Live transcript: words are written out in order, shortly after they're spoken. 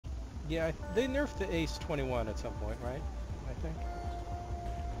Yeah, they nerfed the Ace 21 at some point, right? I think.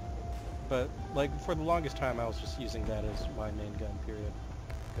 But, like, for the longest time I was just using that as my main gun, period.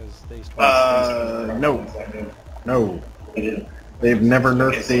 Because the Ace 21... No. No. They've never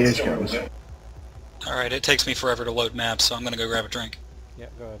nerfed the Ace guns. Alright, it takes me forever to load maps, so I'm gonna go grab a drink. Yeah,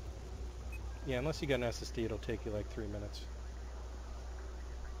 go ahead. Yeah, unless you got an SSD, it'll take you like 3 minutes.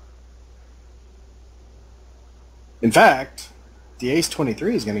 In fact, the Ace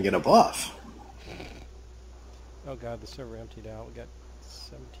 23 is going to get a buff. Oh god, the server emptied out. We got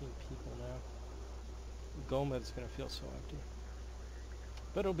 17 people now. Golmud is going to feel so empty.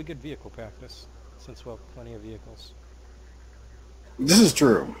 But it'll be good vehicle practice, since we'll have plenty of vehicles. This is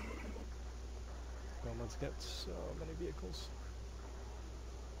true. Golmud's got so many vehicles.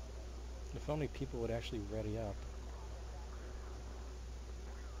 If only people would actually ready up.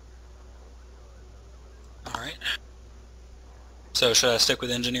 Alright. So should I stick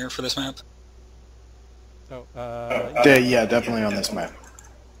with engineer for this map? Oh, yeah, definitely on this map.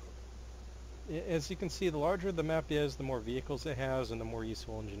 As you can see, the larger the map is, the more vehicles it has, and the more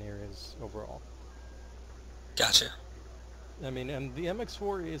useful engineer is overall. Gotcha. I mean, and the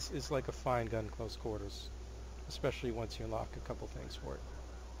MX4 is like a fine gun close quarters, especially once you unlock a couple things for it.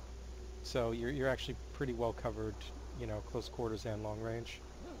 So you're actually pretty well covered, you know, close quarters and long range.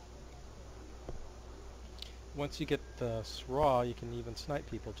 Once you get the SRAW, you can even snipe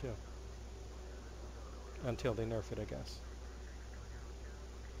people too. Until they nerf it, I guess.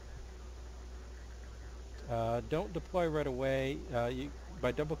 Don't deploy right away.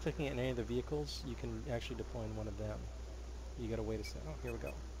 By double-clicking at any of the vehicles, you can actually deploy in one of them. You gotta wait a second. Oh, here we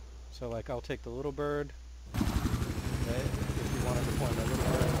go. So, like, I'll take the little bird. Okay, if you want to deploy my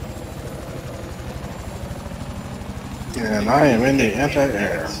little bird. And I am in the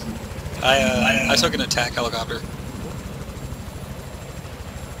anti-air. I took an attack helicopter.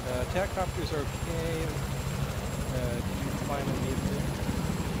 Attack copters are okay. Did you find them immediately?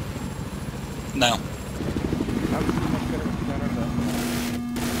 No. Obviously much better with the gunner, but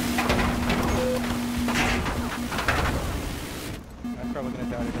I'm probably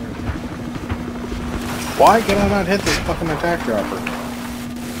gonna die today. Why can I not hit this fucking attack dropper?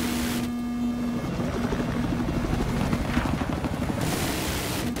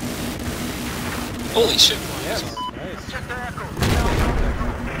 Holy shit. Yes, nice.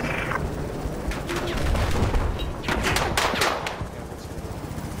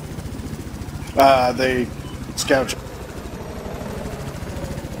 They scout.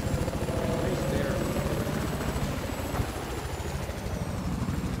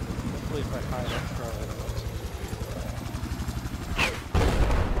 Hopefully if I hide that Charlie,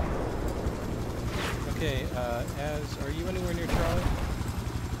 that okay, are you anywhere near Charlie?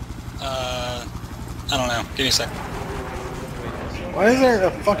 I don't know. Give me a sec. Why is there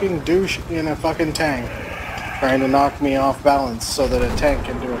a fucking douche in a fucking tank trying to knock me off balance so that a tank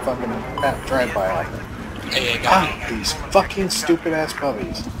can do a fucking drive-by? Hey, These fucking stupid ass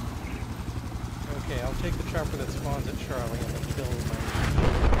puppies. Okay, I'll take the chopper that spawns at Charlie and then kill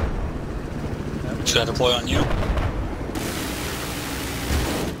my... Should I deploy on you?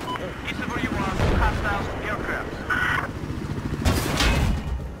 This is where you want hostile aircraft.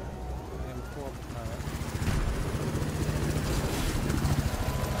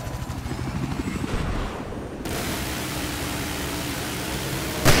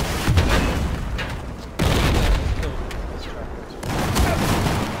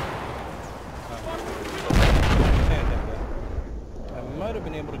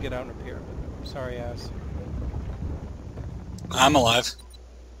 Get out and repair, but sorry ass. I'm alive.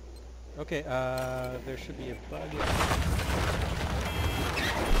 Okay, there should be a bug. Okay,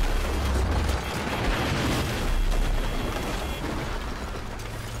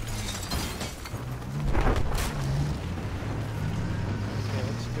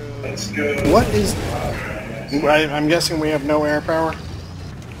 let's go. What is... I'm guessing we have no air power?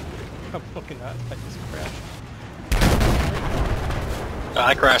 Probably not. I just crashed.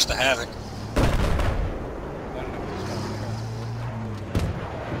 I crashed the Havoc.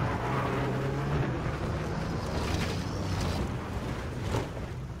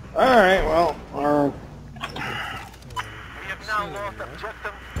 Alright, well, We have now lost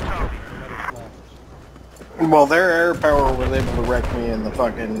objective Charlie. well, their air power was able to wreck me in the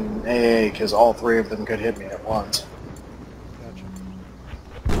fucking AA because all three of them could hit me at once. Gotcha.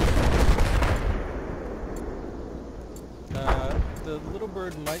 The little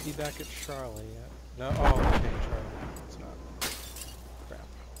bird might be back at Charlie. No, oh, okay, Charlie. It's not. Crap.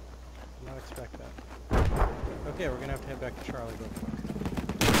 Did not expect that. Okay, we're gonna have to head back to Charlie real quick.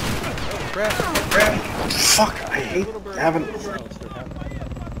 Oh, crap! Fuck, I hate having...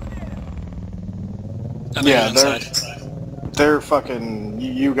 I made Yeah, it inside. they're fucking...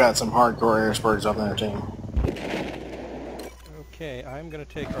 You got some hardcore airsperts on their team. Okay, I'm gonna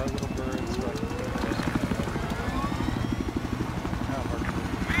take our little birds so I can put this. Ah, mark it.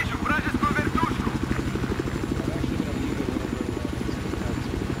 Вижу вражескую вертушку. I'm actually gonna leave the little bird alone.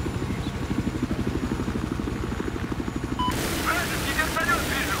 Вражеский вертолет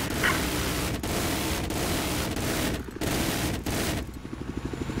вижу.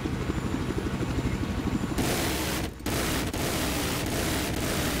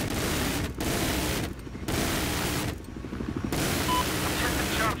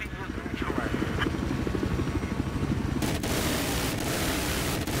 Objective Charlie is neutralized.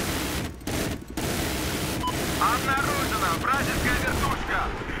 Обнаружена вражеская вертушка.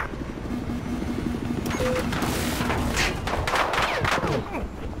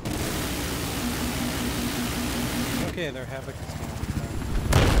 Okay, their havoc is gone.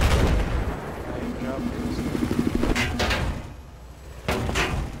 Good job.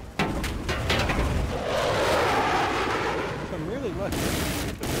 If I'm really lucky.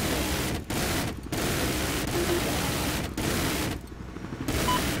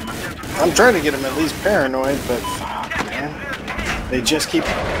 I'm trying to get them at least paranoid, but fuck, man. They just keep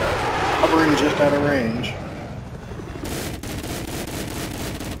hovering just out of range.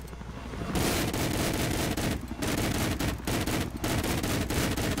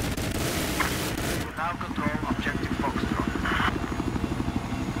 Now control objective Foxtrot.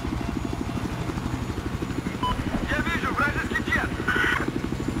 Я вижу вражеский джет.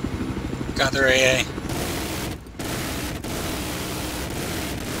 Got their AA.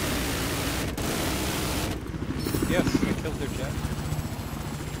 Yes, I killed their jet.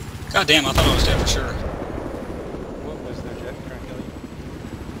 God damn, I thought I was dead for sure. What was their jet trying to kill you?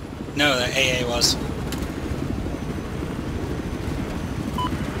 No, the AA was. Be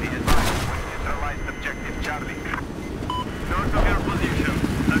advised, neutralized objective Charlie. North of your position.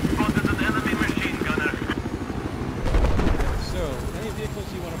 I've spotted an enemy machine gunner. So, any vehicles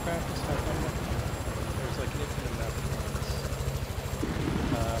you want to practice, have fun with? There's like an infinite amount of ones.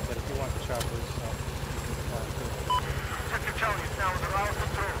 But if you want the choppers, Objective Charlie is now under our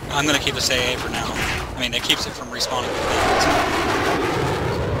control. I'm gonna keep this AA for now. I mean, it keeps it from respawning.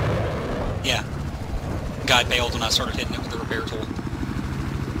 Yeah. Guy bailed when I started hitting it with the repair tool.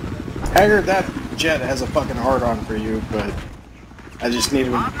 Haggard, that jet has a fucking hard-on for you, but I just need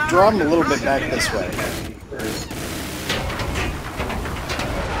to draw him a little bit back this way.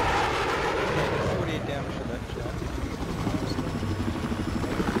 48 damage to that jet.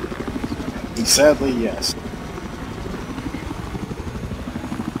 And sadly, yes.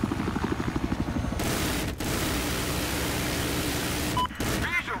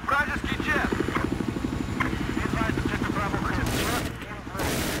 Вижу вражеский джет. Be advised, objective Bravo has just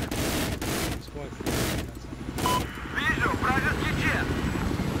It's going for Вижу вражеский джет.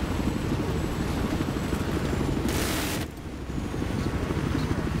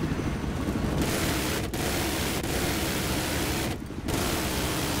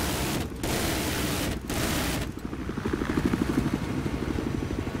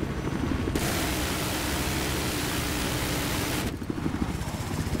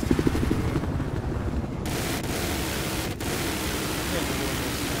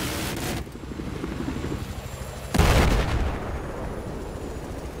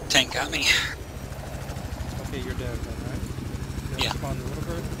 Tank got me. Okay, you're dead then, right? You Yeah. Spawn the little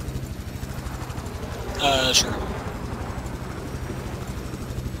bird? Sure.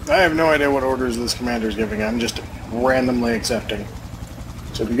 I have no idea what orders this commander's giving. I'm just randomly accepting.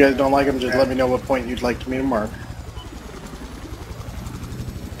 So if you guys don't like them, just let me know what point you'd like me to mark.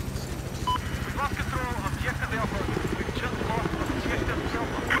 We've lost control of objective Alpha. We've just lost objective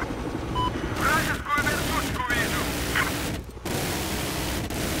Alpha. Вражескую вертушку вижу.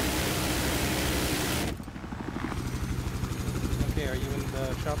 Okay, are you in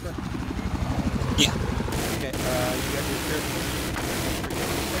the chopper? Yeah. Okay, you got your repair tool?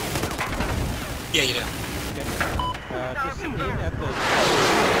 Yeah, you do. Okay. Just aim at the...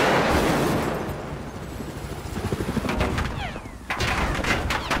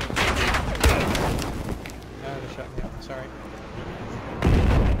 They shot me out, sorry.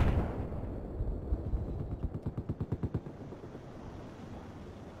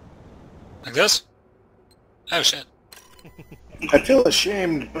 Like this? Oh shit. I feel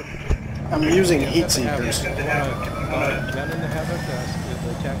ashamed, but I'm using heat You have seekers. to have a gun in the havoc,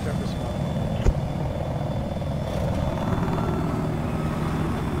 the attack chopper spawn.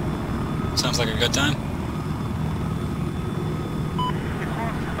 Sounds like a good time. We've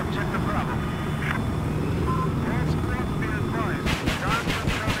lost objective Bravo. All squads be advised. Guns are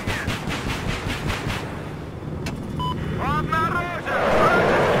coming in.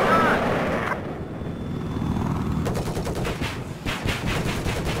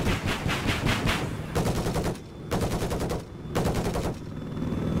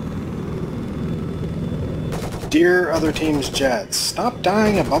 Dear other team's jets, stop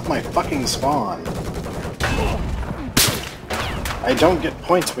dying above my fucking spawn. I don't get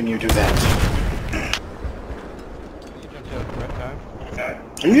points when you do that. You jumped out at the right time.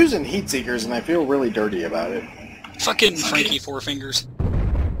 I'm using heat seekers and I feel really dirty about it. Fucking Frankie Four Fingers.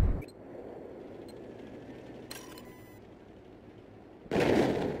 You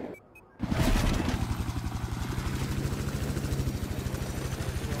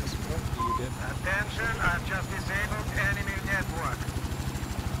did. Attention, I've just disabled enemy network.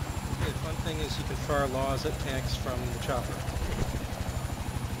 The fun thing is you can fire laws at tanks from the chopper.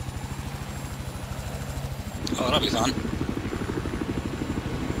 Oh, that'll be fun.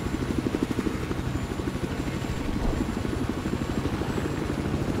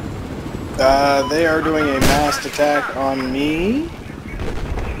 They are doing a massed attack on me.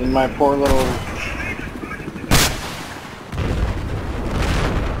 In my poor little...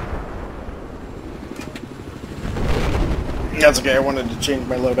 That's okay, I wanted to change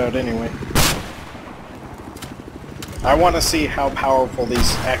my loadout anyway. I want to see how powerful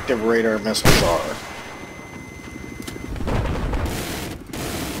these active radar missiles are.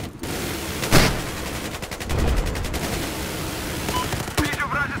 Вижу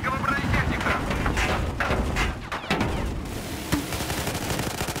вражеского бронетехника.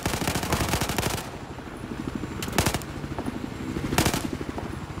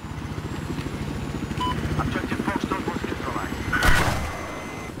 Objective Foxtrot was neutralized.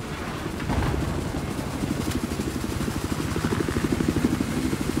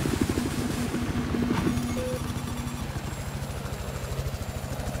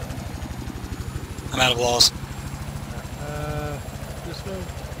 I'm out of laws. There's no...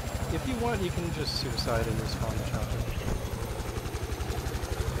 If you want, you can just suicide and respawn the chopper.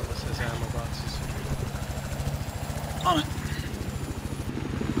 This has ammo boxes. On it.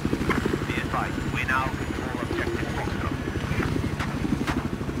 Be advised, we now control objective Foxtrot.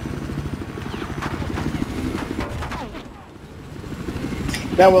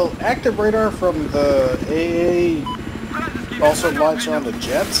 Now, will active radar from the AA also launch on the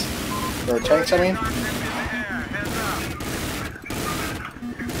jets? Or tanks, I mean?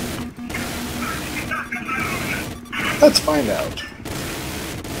 Let's find out.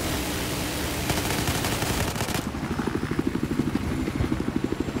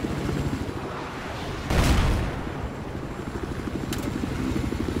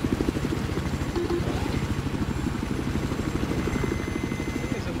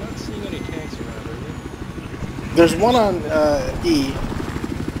 I'm not seeing any tanks around, are you? There's one on E.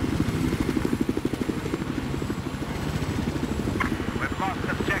 We've lost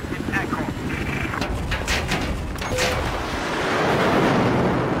objective Echo.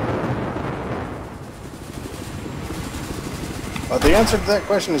 The answer to that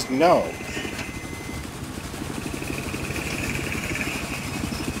question is no.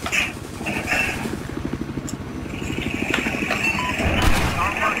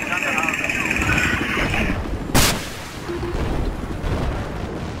 Golmud is under our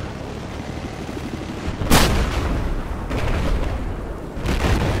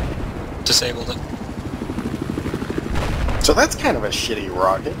Disabled it. So that's kind of a shitty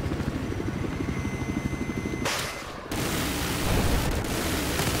rocket.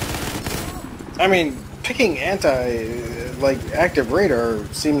 I mean, picking active radar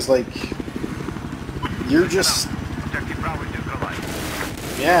seems like you're just, objective Bravo neutralized.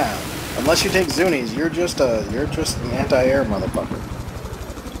 yeah. Unless you take Zunis, you're just an anti-air motherfucker.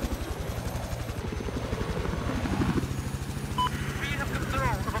 We have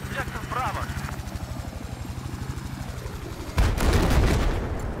control of objective Bravo.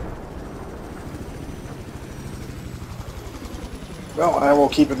 Well, I will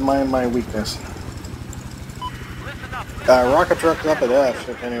keep in mind my weakness. Listen up. Rocket truck's up at F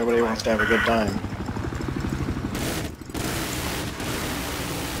if anybody wants to have a good time.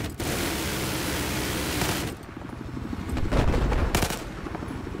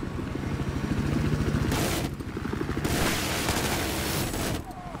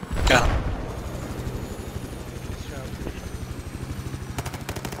 Got him.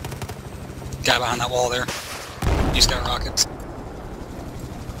 Guy behind that wall there. He's got rockets.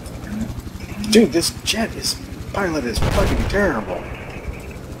 Dude, this pilot is fucking terrible.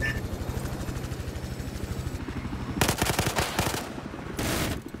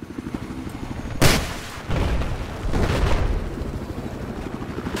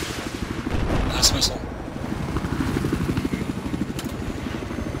 Nice missile.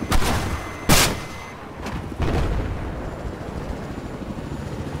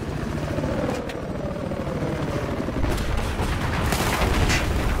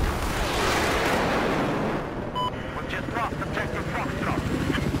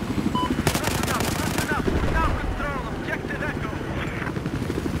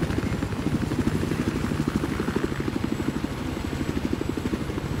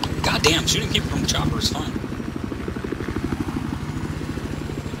 God damn, shooting people from the chopper is fun.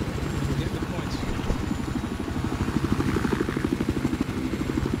 We're getting the points.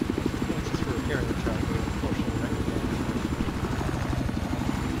 Points is for repairing the chopper, unfortunately, right with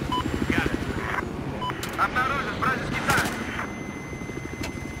Got it. Обнаружен вражеский танк.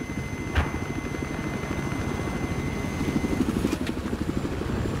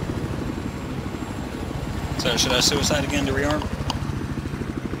 So should I suicide again to rearm?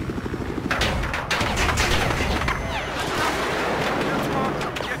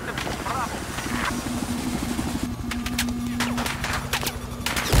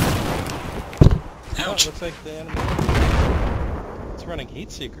 Oh, Ouch. it looks like the enemy... It's running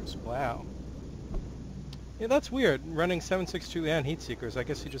heat seekers. Wow. Yeah, that's weird. Running 7.62 and heat seekers. I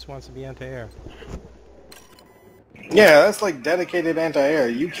guess he just wants to be anti-air. Yeah, that's like dedicated anti-air.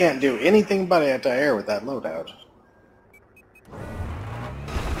 You can't do anything but anti-air with that loadout.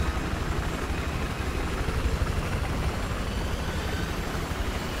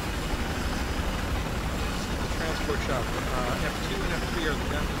 Transport chopper. F2 and F3 are the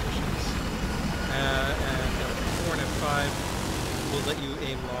gun positions. And F4 and F5 will let you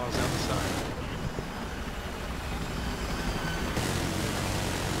aim laws outside.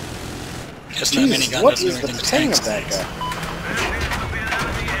 Guess not many Jesus, gun what doesn't do is the anything to thing tanks. of that guy?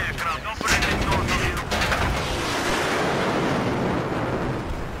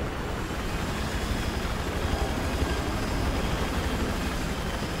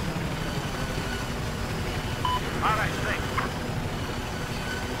 Alright, thanks.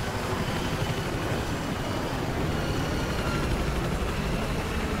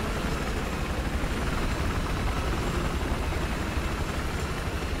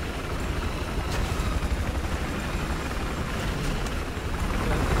 The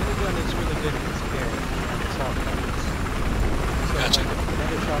minigun is really good against air and soft targets. So Gotcha. like if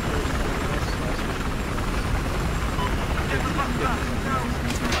another chopper is coming in us, that's what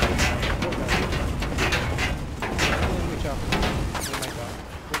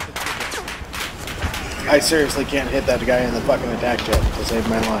I seriously can't hit that guy in the fucking attack jet to save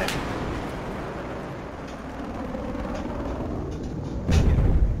my life.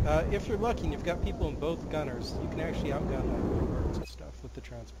 If you're lucky and you've got people in both gunners, you can actually outgun like little birds and stuff with the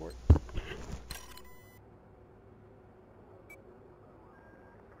transport.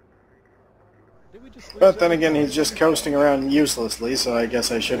 Did we just lose But then everything? again, he's just coasting around uselessly, so I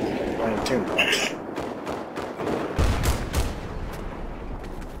guess I shouldn't complain too much.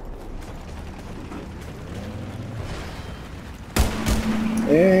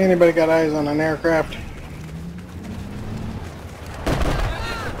 Anybody got eyes on an aircraft?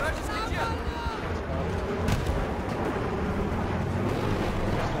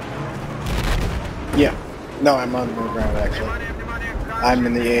 Yeah. No, I'm on the ground actually. I'm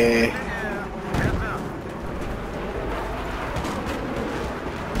in the air.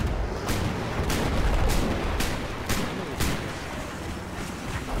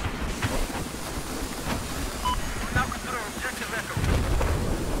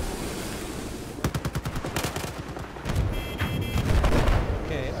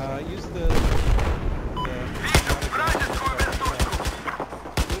 Okay, use the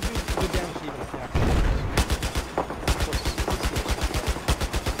We'll do good damage even if half.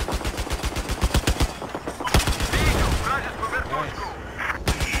 Nice.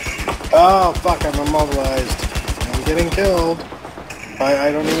 Oh, fuck, I'm immobilized. I'm getting killed.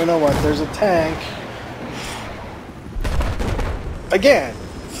 I don't even know what. There's a tank. Again,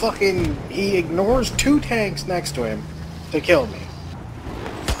 fucking, he ignores two tanks next to him to kill me.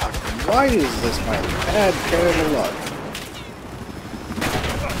 Fuck, why is this my bad, terrible luck?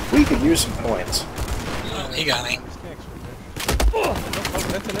 We could use some points. Oh, he got me. These tanks were good. Oh,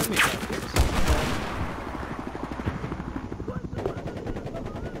 that's an enemy tank.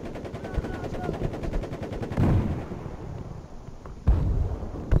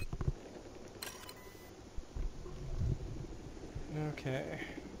 Okay.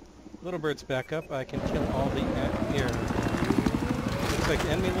 Little bird's back up. I can kill all the here. Looks like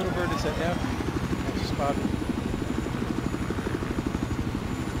enemy little bird is at F. That's spotted.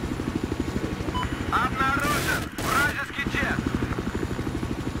 Обнаружен вражеский джет.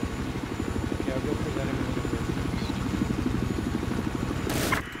 Okay, I'll go for the enemy little bird first.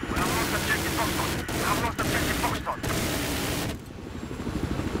 I've lost objective Foxtrot. I've lost objective Foxtrot.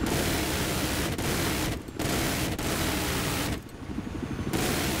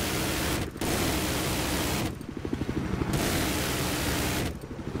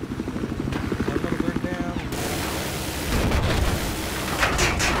 One little bird down.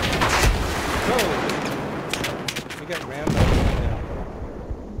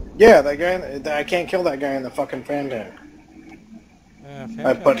 Yeah, that guy. I can't kill that guy in the fucking Fantan.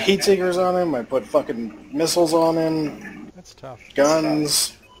 I put heat seekers on him. I put fucking missiles on him. That's tough.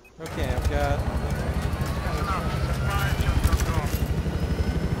 Guns. Okay, I've got.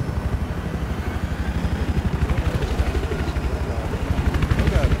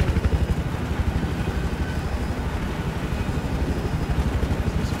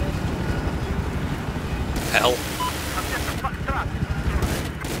 Hell.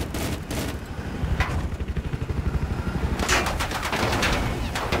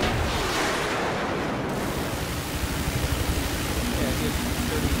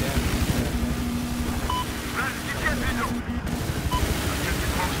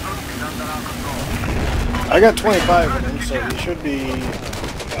 I got 25 in him, so he should be...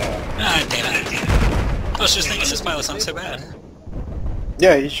 Ah, damn it. I was just thinking this pilot's not so bad.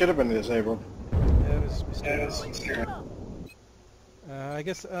 Yeah, he should have been disabled. I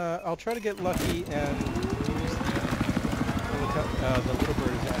guess I'll try to get lucky and use the little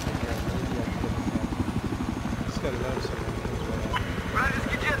bird is after here. Maybe I can get the just gotta notice it.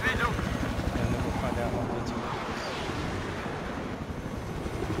 And then we'll find out how good it is.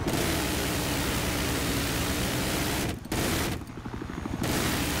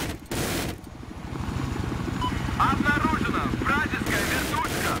 Обнаружена вражеская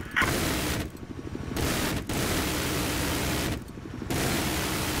вертушка!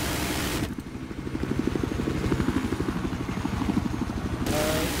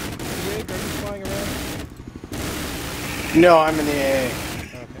 Diego, are you flying around? No, I'm in the AA.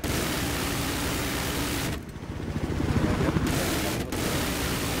 Okay.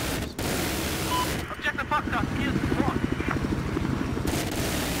 Objective Foxtrot is lost.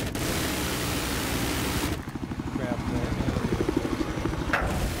 Grab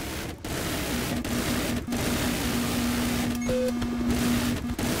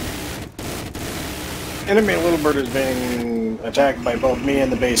Enemy Little Bird is being attacked by both me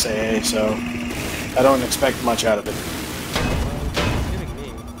and the base AA, so I don't expect much out of it. It's hitting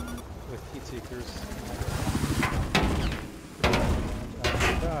me with heat seekers.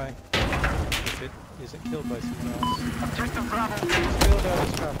 I will die if it isn't killed by someone else. Objective Bravo. It's killed out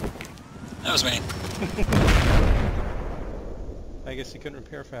of traffic. That was me. I guess you couldn't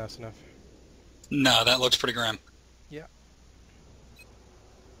repair fast enough. No, that looks pretty grim. Yeah.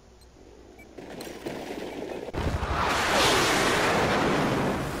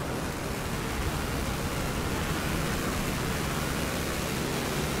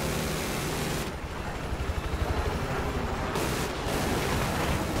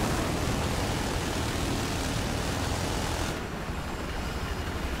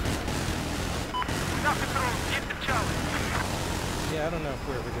 Now control, keep the Charlie. Yeah, I don't know if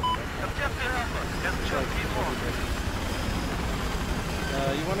we're ever gonna make it. Objective Alpha has just been lost.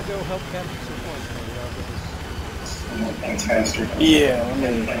 You want to go help capture some points, maybe? I'll give us... That's faster. Yeah, let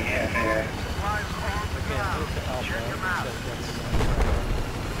me... Supplies on the Okay, ground. look at Alpha. Check them out.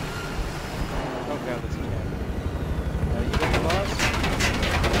 Oh god, that's a cat. You got the boss?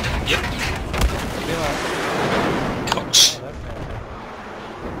 Yep. Bail out. Ouch. Oh, that fantastic.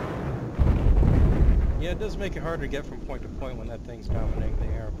 Yeah, it does make it harder to get from point to point when that thing's dominating the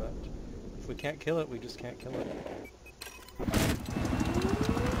air, but if we can't kill it, we just can't kill it.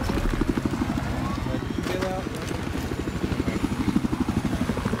 Did you bail out?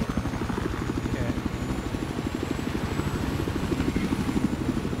 Okay.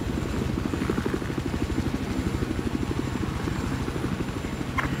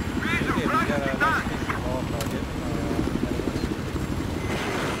 Visual, Okay, we got a rocket nice done. piece of ball target.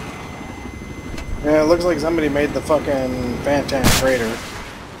 Yeah, it looks like somebody made the fucking Fantan crater.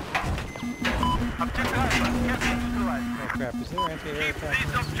 Objective Alpha has been neutralized. Oh crap, is there anti-air Keep attack?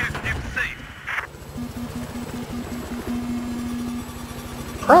 these objectives safe.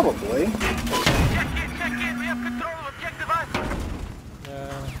 Probably. Check in, we have control of objective Alpha.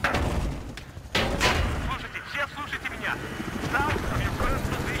 Слушайте, все слушайте меня. South of your current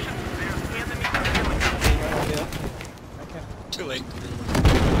position, there's enemy helicopter. I can't. Too late.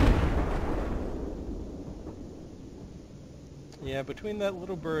 Yeah, between that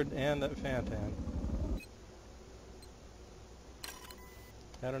little bird and that Fantan.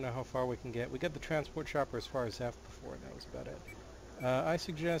 I don't know how far we can get. We got the transport chopper as far as F before, and that was about it. I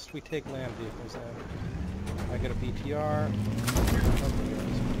suggest we take land vehicles then. I got a BTR. We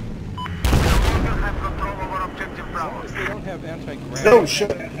will have control over objective Bravo. If they don't have anti-ground, No shit.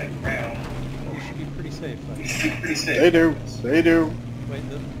 you should be pretty safe. But They do. They do. wait,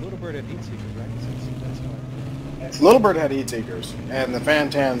 the little bird had heat seekers, right? That's not. Little Bird had heat seekers, and the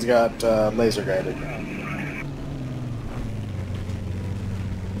Fantan's got laser guided.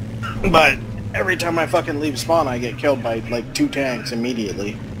 But every time I fucking leave spawn, I get killed by like 2 tanks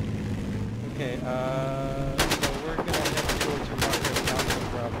immediately. Okay, so we're gonna head towards your marker down to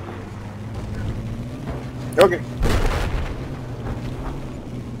Bravo. Okay.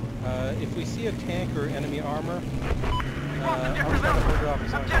 If we see a tank or enemy armor, I'll try to hold it off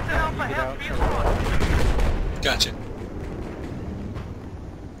as long as I can. You get out, try to hold it off. Gotcha.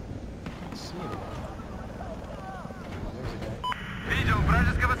 Let's see anyone. Oh, there's a guy. Видел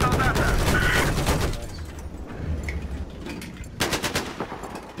вражеского солдата.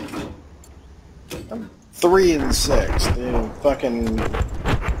 I'm 3 and 6. Dude, fucking...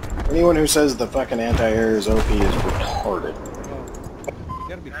 Anyone who says the fucking anti-air is OP is retarded. Well, you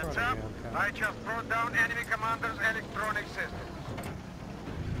gotta be That's front of up. me, I just brought down enemy commander's electronic system.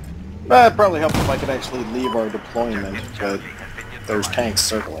 That'd probably help if I could actually leave our deployment, but there's tanks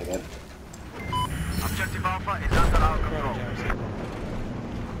circling it. Objective Alpha is under our control.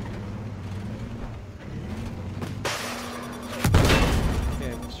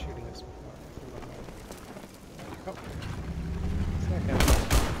 Okay, I was shooting us before. Oh. It's that guy.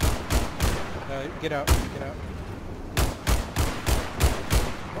 Get out, get out.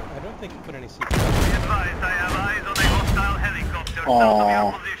 Oh, I don't think you put any seats. Be advised, I have eyes on a hostile helicopter south of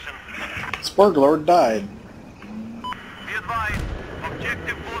your position. Spurglord died. Be advised,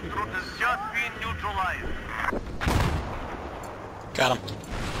 objective boat route has just been neutralized. Got him.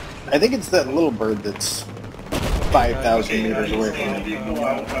 I think it's that little bird that's 5,000 meters away from it.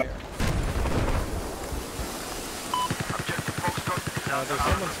 Objective Foxtrot is There's under our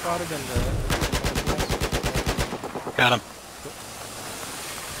someone spotted in the... Got him.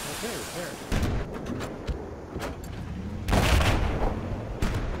 Okay, repaired.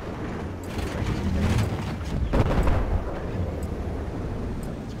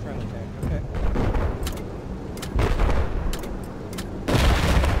 It's a friendly tank, okay.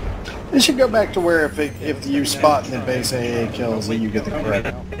 It should go back to where if you spot in the base AA kills, that you get the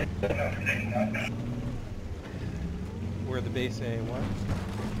credit. Where the base A what?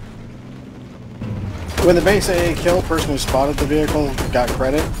 When the base AA kill, person who spotted the vehicle got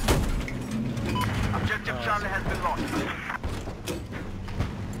credit. Objective Charlie has been lost.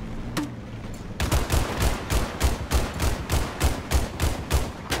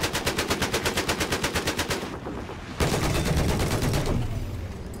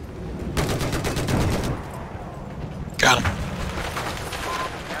 Got him.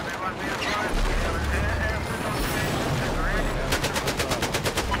 Everyone be advised, we have an air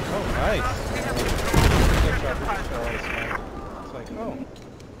Oh, nice! It's like, oh,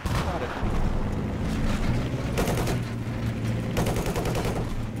 got it.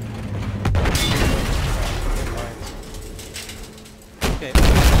 Okay,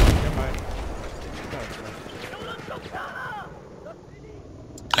 never mind.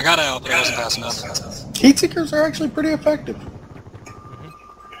 I got out, but I wasn't fast enough. Heat seekers are actually pretty effective.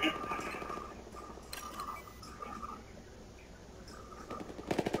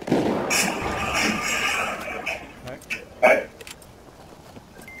 Right.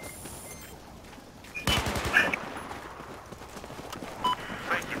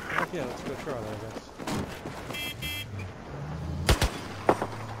 Okay, let's go try that, I guess.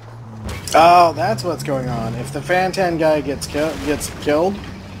 Oh, that's what's going on. If the Fantan guy gets killed,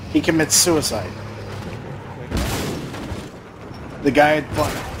 he commits suicide. The guy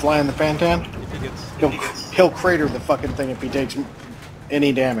flying the Fantan, If he gets... he'll crater the fucking thing if he takes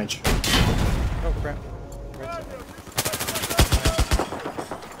any damage. Oh, crap.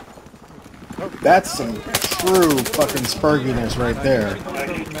 Oh, That's some true fucking spurginess right there. Okay, what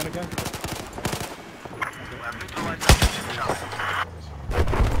should we do now?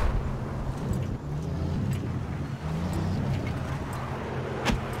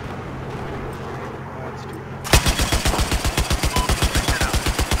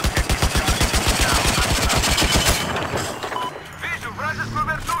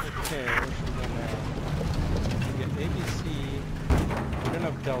 We get ABC. We don't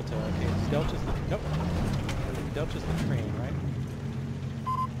have Delta. Okay, Delta's the... Nope. Delta's the train, right?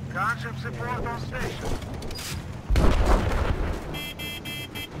 Concept support on station.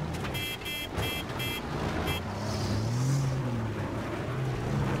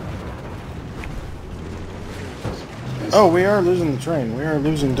 Oh, we are losing the train. We are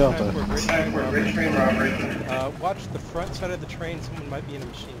losing Delta. Watch the front side of the train. Someone might be in a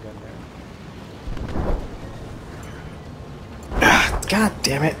machine gun there. God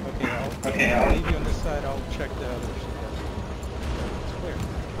damn it. Okay, I'll leave you on this side. I'll check the other machine gun. It's clear.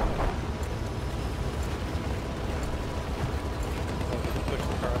 Oh, did you push the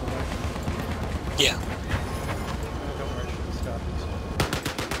car out of the way? Yeah. Don't worry, I should have stopped this.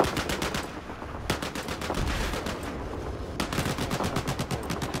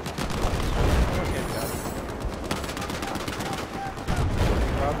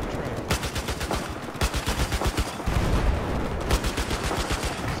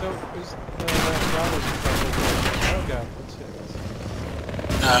 So, is Bravo's oh god, what's this?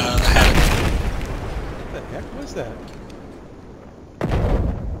 What the heck was that?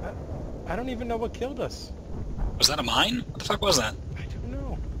 I don't even know what killed us. Was that a mine? What the fuck was that? I don't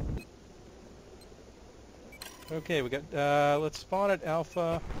know. Okay, we got, let's spawn at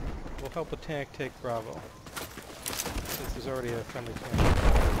Alpha. We'll help a tank take Bravo. Since there's already a friendly tank.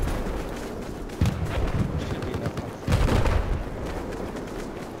 Should be enough money.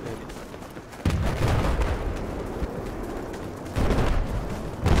 Maybe.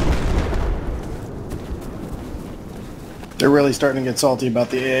 They're really starting to get salty about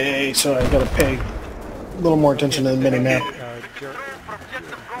the AA, so I gotta pay a little more attention to the mini-map. Control for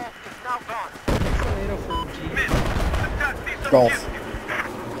objective Golf is now gone. NATO for G. Miss. Attack this Golf. objective.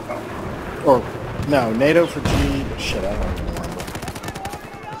 Or, no, NATO for G. Shit, I don't even remember.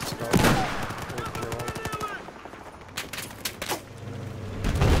 Let's start.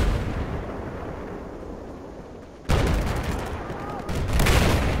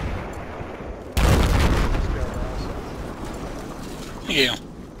 Thank you.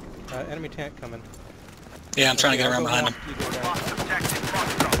 Enemy tank coming. Yeah, I'm trying to get around behind him. You go right. Lost objective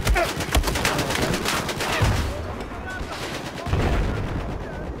Foxtrot.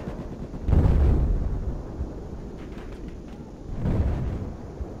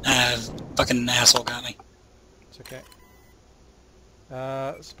 Fucking asshole got me. It's okay.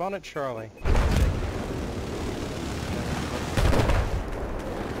 Spawn at Charlie.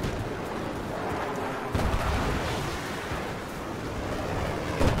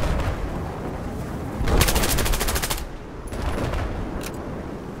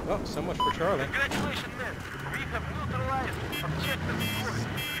 Oh, so much for Charlie. Congratulations, men. We have neutralized objective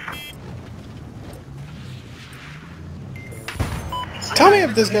Golf. Tell me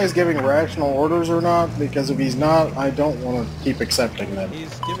if this guy's giving rational orders or not, because if he's not, I don't want to keep accepting them.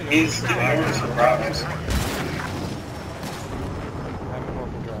 He's giving He's orders. giving orders for Bravo's. I'm a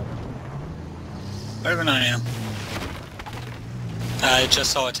horrible driver. Better than I am. I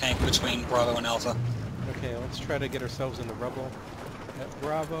just saw a tank between Bravo and Alpha. Okay, let's try to get ourselves in the rubble at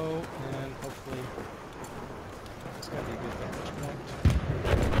Bravo, and hopefully it's gotta be a good vantage point.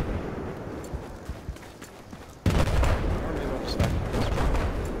 Or maybe I'll just back this way.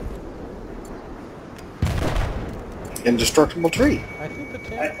 Indestructible tree. I think the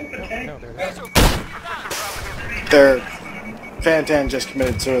tank. I think the tank- No, there it is. Their Fantan just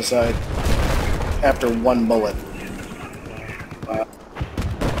committed suicide after one bullet.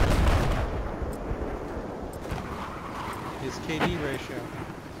 His KD ratio.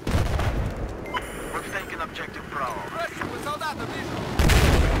 We're taking objective Bravo. Let's head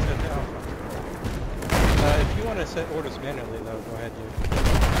to Alpha. If you want to set orders manually, though, go ahead.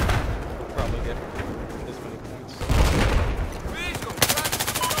 You'll probably get this many points.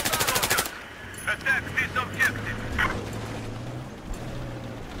 Attack this objective.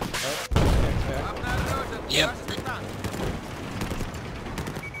 Oh, tank's back. Yep. It's down.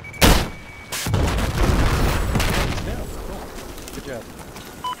 Cool. Good job.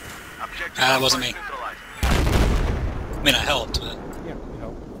 Objective That wasn't me. neutralized. I mean, I helped, but... Yeah, we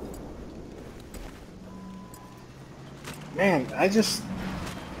help. Man, I just...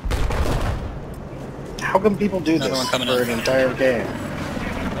 How come people do Another this one coming for up. an entire game?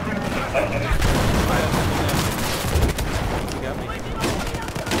 You got me.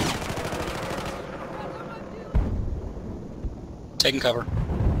 Taking cover.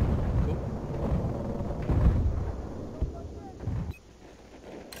 Cool.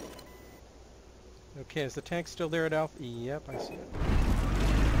 Okay, is the tank still there at Alpha? Yep, I see it.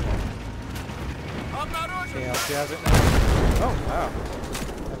 Okay, I'll jazz it now. Oh, wow.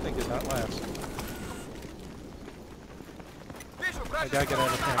 That thing did not last. I gotta get out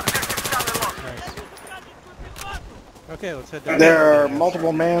of the tank. Nice. Okay, let's head down. There are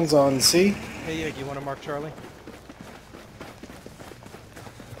multiple mans on C. Hey, yeah, do you want to mark Charlie?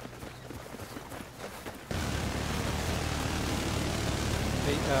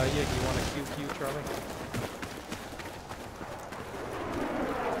 Hey, yeah, do you want to QQ Charlie?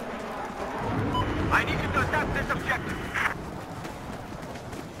 I need you to attack this objective.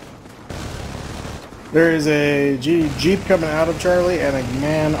 There is a Jeep coming out of Charlie and a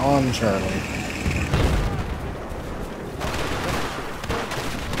man on Charlie.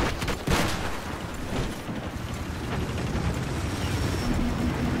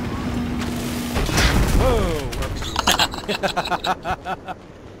 Whoa!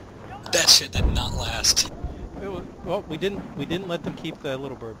 That shit did not last. Well, we didn't let them keep the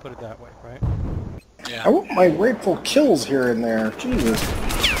little bird. Put it that way, right? Yeah. I want my rightful kills here and there. Jesus.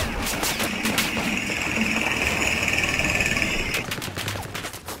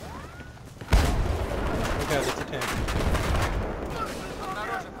 guys, it's a tank.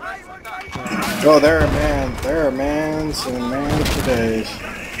 Oh, there are mans and mans for days. Yeah,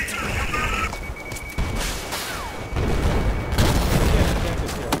 the tank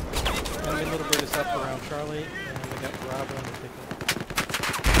is here. Enemy little bit is up around Charlie, and we got Bravo in particular.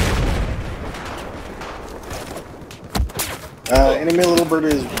 Enemy little bird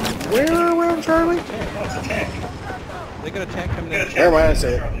is where around Charlie? They got a tank coming in. Never mind, I see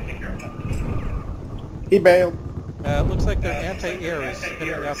it. He bailed. It looks like their anti-air is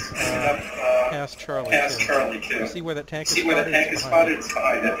heading up past Charlie, too. See where that tank is spotted? It's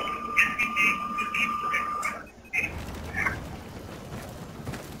behind it.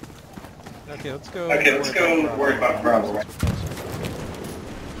 Okay, let's go worry about Bravo.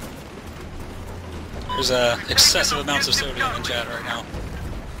 There's excessive amounts of sodium in chat right now.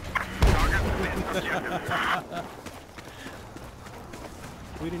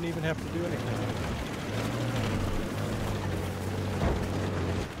 We didn't even have to do anything.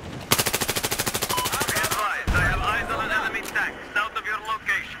 I have eyes on an enemy tank south of your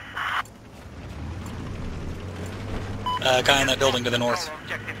location. Guy in that building to the north.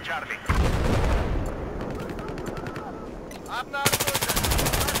 Objective Charlie.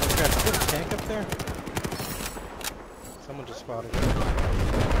 Okay, is there a tank up there? Someone just spotted it.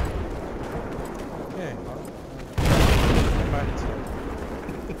 Okay, well, never mind, it's here.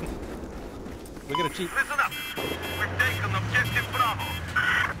 We got a jeep. Listen up. We've taken objective Bravo.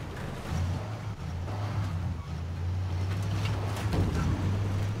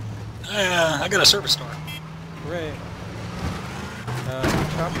 I got a service star. Hooray.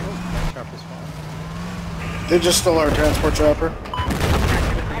 Chopper? Oh, that chopper's fine. They just stole our transport chopper.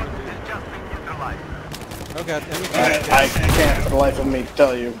 Oh god, enemy I tank. can't for the life of me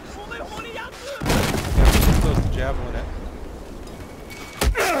tell you. Close to javelin it.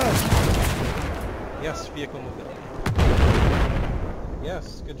 Yes, vehicle mobility.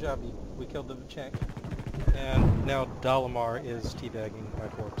 Yes, good job. We killed the tank. And now Dalamar is teabagging my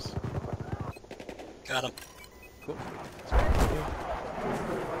corpse. Got him. Cool.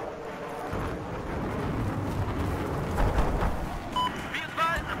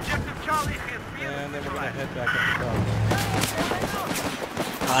 Objective Charlie is And then we're going to head back up the top.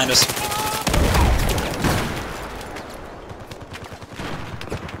 Behind us.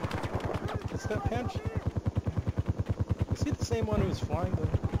 Is that Pinch? Is he the same one who was flying the...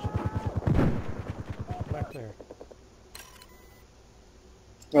 Not clear.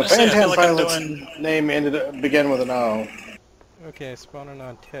 The I feel like I'm pilot's doing- name began with an O. Okay, spawning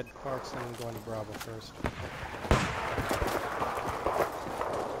on Ted Clarkson and going to Bravo first.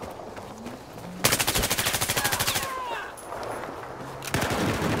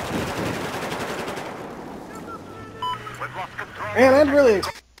 We've lost control. Man, I'd really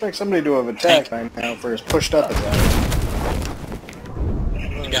expect somebody to have attacked by now for as pushed up as that.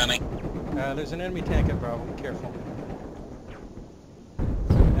 You got me. There's an enemy tank at Bravo. Be careful.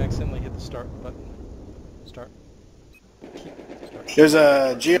 Accidentally hit the start button. Start. Start. There's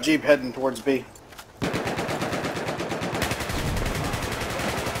a Jeep heading towards B.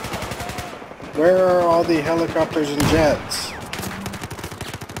 Where are all the helicopters and jets? We've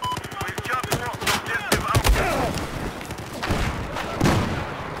just lost objective Alpha.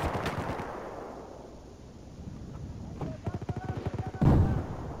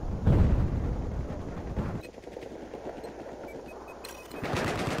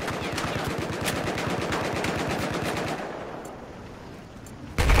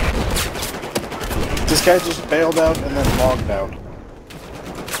 This guy just bailed out and then logged out.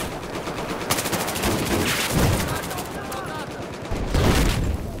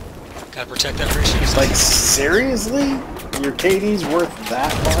 Gotta protect that precious. Like, seriously? Your KD's worth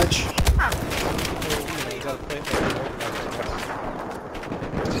that much? You gotta play it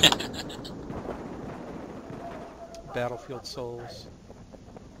like Battlefield Souls.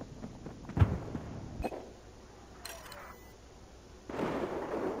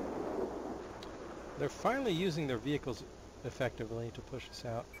 They're finally using their vehicles effectively to push us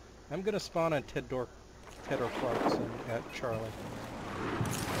out. I'm gonna spawn on Ted or Clarkson at Charlie.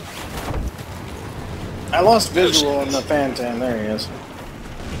 I lost visual in the Fantan. There he is.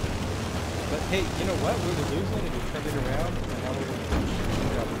 But hey, you know what? We were losing and we turned it around and now we're gonna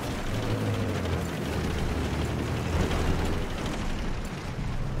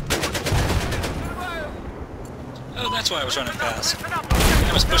Oh, that's why I was running fast.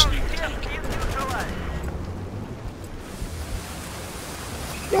 I was pushing the tank.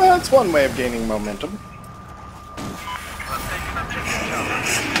 Well, that's one way of gaining momentum.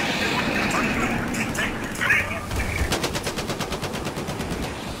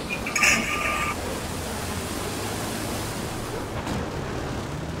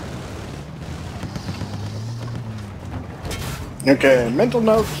 Okay, mental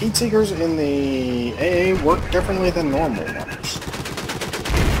note, heat seekers in the AA work differently than normal ones.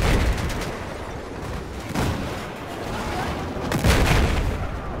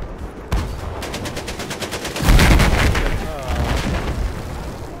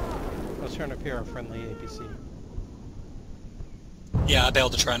 Let's try and repair our friendly APC. Yeah, I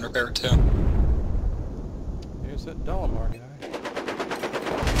bailed to try and repair it too. Here's that Dolomar guy.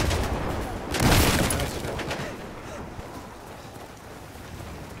 Nice job.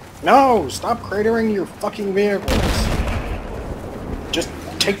 No! Stop cratering your fucking vehicles! Just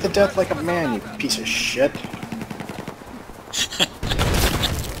take the death like a man, you piece of shit.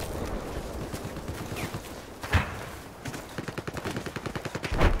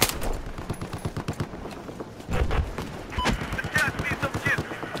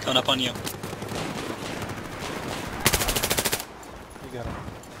 Coming up on you. You got him.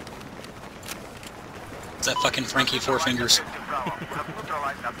 It's that fucking Frankie Four Fingers.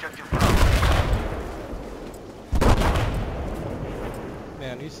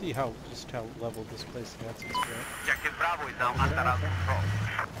 Man, you see just how leveled this place gets. It's great. Objective Bravo is now under our control.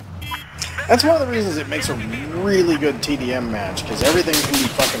 That's one of the reasons it makes a really good TDM match, because everything can be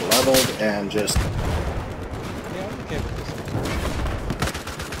fucking leveled and just... Yeah, I'm okay with this.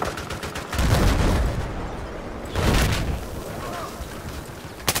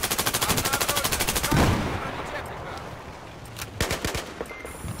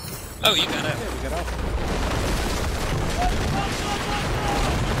 Oh, you got it. Yeah, we got Alpha.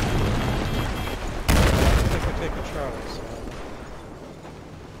 I think we're taking Charlie, so...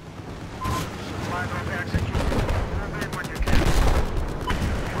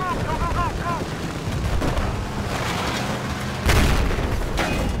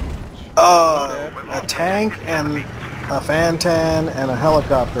 A tank and a Fantan and a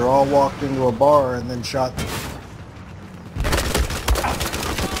helicopter all walked into a bar and then shot...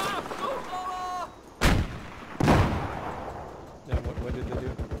 Yeah, what did they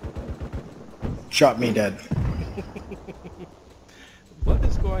do? shot me dead. What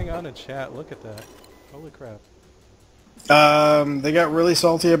is going on in chat? Look at that. Holy crap. They got really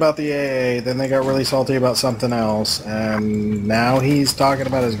salty about the AA, then they got really salty about something else, and now he's talking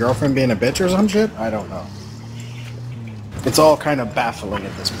about his girlfriend being a bitch or some shit? I don't know. It's all kind of baffling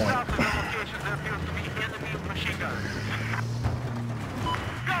at this point.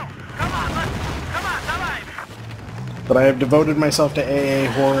 But I have devoted myself to AA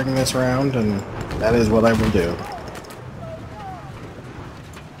whoring this round, and that is what I will do.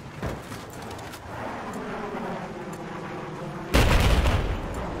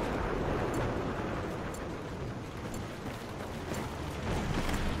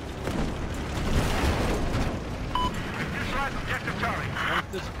 I'm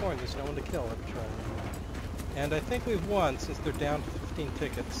disappointed there's no one to kill every try. And I think we've won since they're down to 15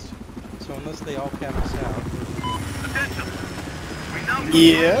 tickets. So unless they all cap us out.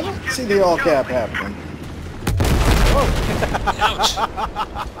 Yeah, I don't see the all cap happening. Ouch.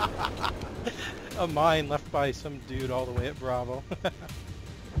 A mine left by some dude all the way at Bravo.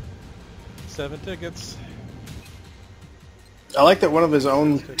 7 tickets. I like that one of his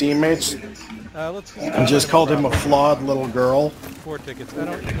own teammates Let's just called him a flawed little girl. 4 tickets. I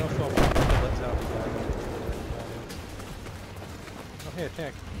don't know if I'll kill that zombie guy. Oh, hey, a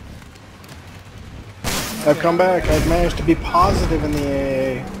tank. I've come back. I've managed to be positive in the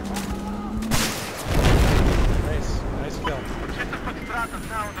AA. Nice kill.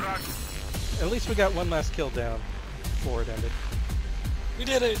 At least we got one last kill down before it ended. We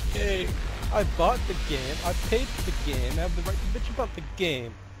did it! Yay! I bought the game. I paid for the game. I have the right to bitch about the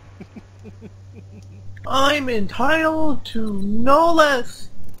game. I'm entitled to no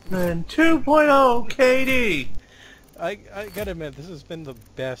less than 2.0 KD. I gotta admit, this has been the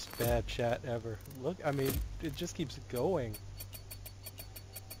best bad chat ever. Look, I mean, it just keeps going.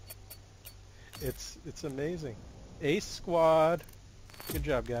 It's amazing. Ace squad. Good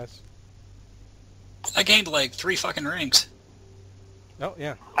job, guys. I gained like 3 fucking ranks. Oh,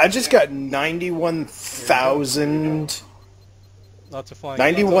 yeah. I just got 91,000... Lots of flying.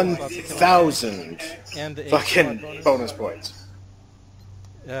 91,000 And the Ace fucking squad bonus points.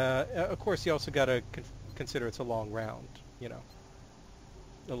 Of course, you also gotta consider it's a long round, you know.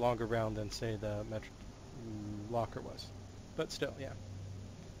 A longer round than, say, the Locker was. But still, yeah.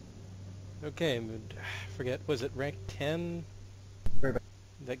 Okay, forget, was it rank 10?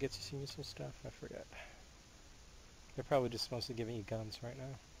 That gets you some useful stuff? I forget. They're probably just mostly giving you guns right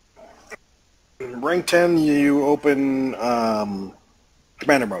now. Rank 10, you open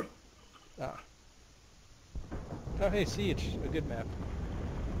Commander mode. Ah. Oh, hey, Siege. A good map.